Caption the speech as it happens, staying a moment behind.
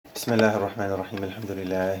بسم الله الرحمن الرحيم الحمد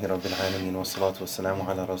لله رب العالمين والصلاة والسلام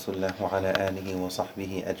على رسول الله وعلى آله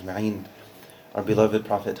وصحبه أجمعين. Our beloved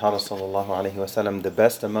Prophet taught us sallallahu alaihi wasallam, the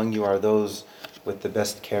best among you are those with the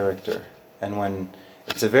best character. And when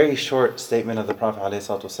it's a very short statement of the Prophet alaihi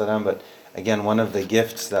salatu wasallam, but again one of the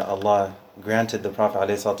gifts that Allah granted the Prophet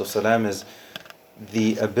alaihi salatu wasallam is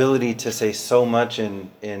the ability to say so much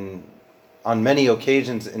on many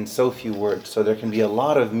occasions in so few words. So there can be a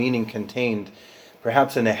lot of meaning contained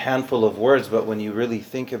perhaps in a handful of words, but when you really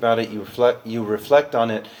think about it, you reflect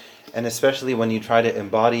on it, and especially when you try to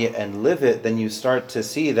embody it and live it, then you start to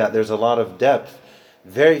see that there's a lot of depth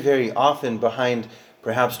very, very often behind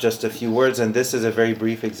perhaps just a few words, and this is a very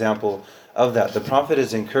brief example of that. The Prophet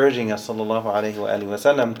is encouraging us, sallallahu alaihi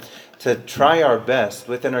wasallam, to try our best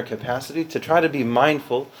within our capacity to try to be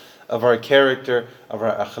mindful of our character, of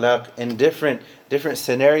our akhlaq in different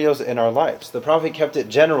scenarios in our lives. The Prophet kept it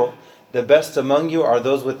general. The best among you are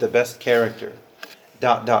those with the best character. ...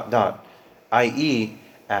 i.e.,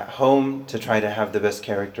 at home to try to have the best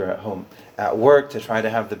character at home. At work to try to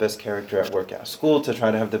have the best character at work. At school to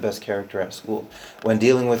try to have the best character at school. When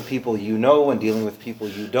dealing with people you know, when dealing with people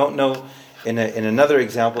you don't know. In another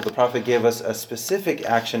example, the Prophet gave us a specific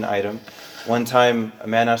action item. One time a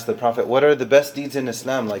man asked the Prophet, what are the best deeds in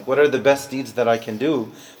Islam? Like, what are the best deeds that I can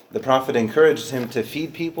do? The Prophet encouraged him to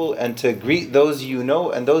feed people and to greet those you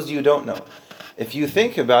know and those you don't know. If you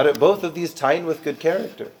think about it, both of these tie in with good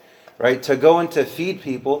character, right? To go and to feed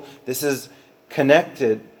people, this is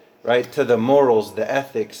connected, right, to the morals, the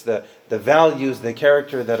ethics, the values, the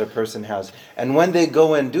character that a person has. And when they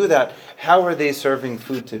go and do that, how are they serving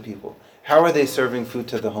food to people? How are they serving food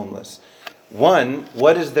to the homeless? One,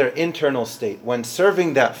 what is their internal state? When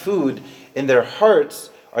serving that food, in their hearts,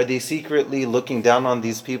 are they secretly looking down on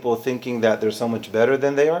these people thinking that they're so much better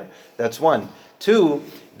than they are? That's one. Two,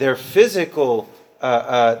 their physical,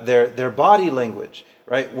 their body language,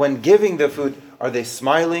 right? When giving the food, are they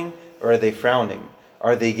smiling or are they frowning?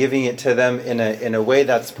 Are they giving it to them in a way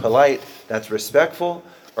that's polite, that's respectful?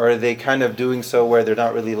 Or are they kind of doing so where they're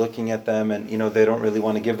not really looking at them and they don't really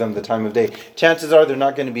want to give them the time of day? Chances are they're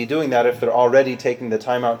not going to be doing that if they're already taking the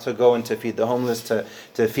time out to go and to feed the homeless, to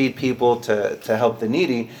feed people, to help the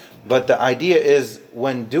needy. But the idea is,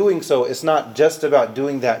 when doing so, it's not just about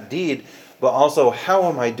doing that deed, but also, how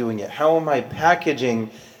am I doing it? How am I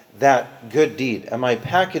packaging that good deed? Am I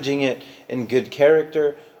packaging it in good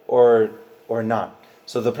character or not?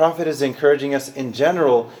 So the Prophet is encouraging us in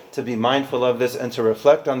general to be mindful of this and to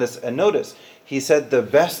reflect on this. And notice, he said the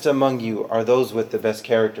best among you are those with the best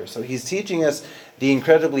character. So he's teaching us the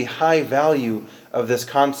incredibly high value of this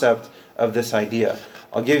concept, of this idea.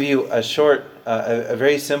 I'll give you a short, a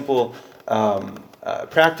very simple,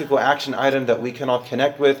 practical action item that we can all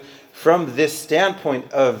connect with from this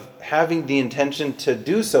standpoint of having the intention to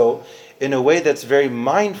do so in a way that's very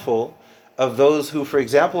mindful of those who, for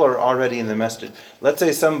example, are already in the masjid. Let's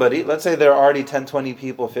say there are already 10, 20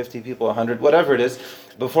 people, 50 people, 100, whatever it is,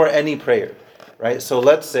 before any prayer, right? So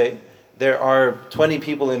let's say there are 20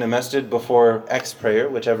 people in a masjid before X prayer,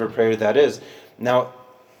 whichever prayer that is. Now,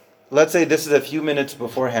 let's say this is a few minutes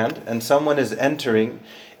beforehand and someone is entering.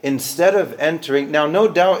 Instead of entering, now no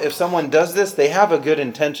doubt if someone does this, they have a good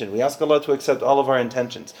intention. We ask Allah to accept all of our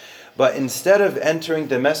intentions. But instead of entering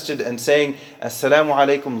the masjid and saying Assalamu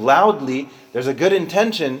alaikum loudly, there's a good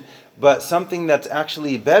intention, but something that's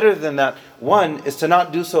actually better than that, one, is to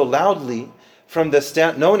not do so loudly from the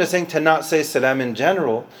stand. No one is saying to not say salam in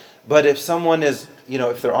general, but if someone is,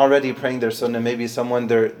 if they're already praying their sunnah, maybe someone,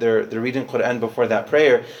 they're reading Quran before that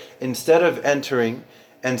prayer, instead of entering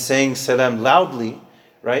and saying salam loudly,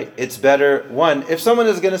 right, it's better, one, if someone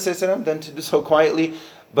is going to say salam, then to do so quietly.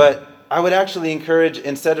 But I would actually encourage,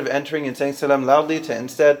 instead of entering and saying salam loudly, to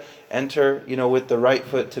instead enter, with the right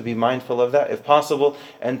foot, to be mindful of that, if possible,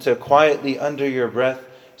 and to quietly, under your breath,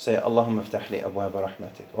 say, Allahumma aftah li abwab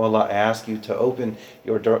rahmatik. Oh Allah, I ask you to open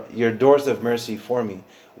your doors of mercy for me.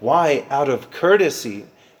 Why? Out of courtesy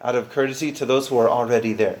to those who are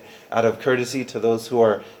already there. Out of courtesy to those who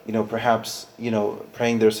are, perhaps,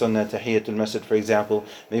 praying their sunnah, tahiyatul masjid, for example.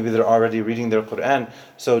 Maybe they're already reading their Quran.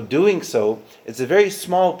 So doing so, it's a very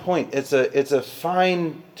small point. It's a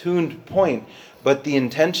fine-tuned point. But the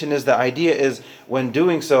intention is, the idea is, when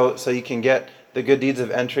doing so you can get the good deeds of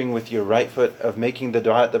entering with your right foot, of making the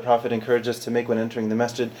dua the Prophet encouraged us to make when entering the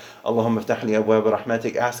masjid. Allahumma aftah li abwab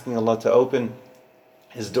rahmatik, asking Allah to open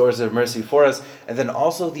His doors of mercy for us, and then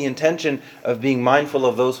also the intention of being mindful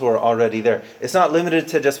of those who are already there. It's not limited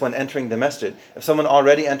to just when entering the masjid. If someone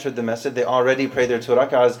already entered the masjid, they already pray their 2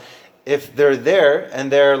 rak'ahs, if they're there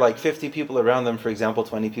and there are like 50 people around them, for example,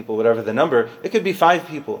 20 people, whatever the number, it could be 5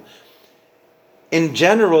 people. In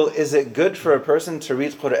general, is it good for a person to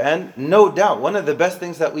read Quran? No doubt, one of the best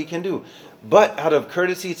things that we can do. But out of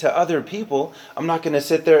courtesy to other people, I'm not going to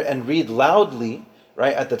sit there and read loudly,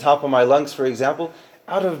 right, at the top of my lungs, for example,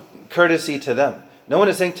 out of courtesy to them. No one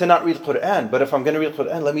is saying to not read Quran, but if I'm going to read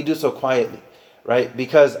Quran, let me do so quietly, right?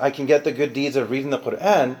 Because I can get the good deeds of reading the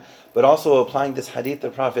Quran, but also applying this hadith the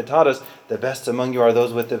Prophet taught us, the best among you are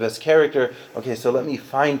those with the best character. Okay, so let me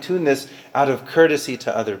fine-tune this out of courtesy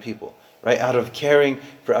to other people, right? Out of caring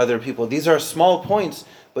for other people. These are small points,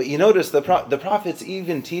 but you notice the Prophet's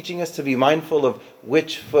even teaching us to be mindful of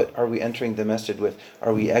which foot are we entering the masjid with,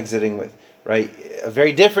 are we exiting with, right? A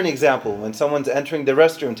very different example, when someone's entering the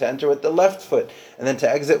restroom, to enter with the left foot and then to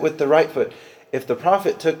exit with the right foot. If the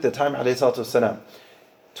Prophet took the time, alayhi salatu wasalam,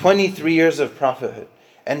 23 years of prophethood,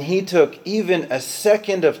 and he took even a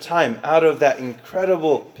second of time out of that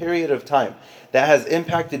incredible period of time that has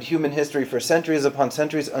impacted human history for centuries upon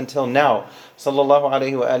centuries until now, sallallahu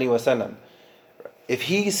alayhi wa alihi wasallam. If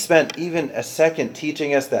he spent even a second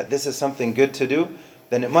teaching us that this is something good to do,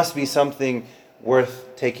 then it must be something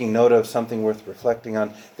worth taking note of, something worth reflecting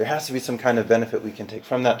on. There has to be some kind of benefit we can take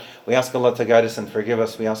from that. We ask Allah to guide us and forgive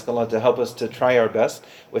us. We ask Allah to help us to try our best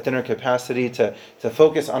within our capacity to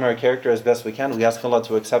focus on our character as best we can. We ask Allah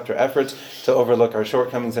to accept our efforts, to overlook our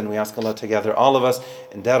shortcomings, and we ask Allah to gather all of us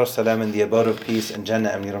in Dar as Salam, in the abode of peace, in Jannah.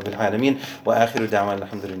 Ameen Rabbil Alameen. Wa akhiru da'wan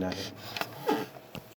alhamdulillah.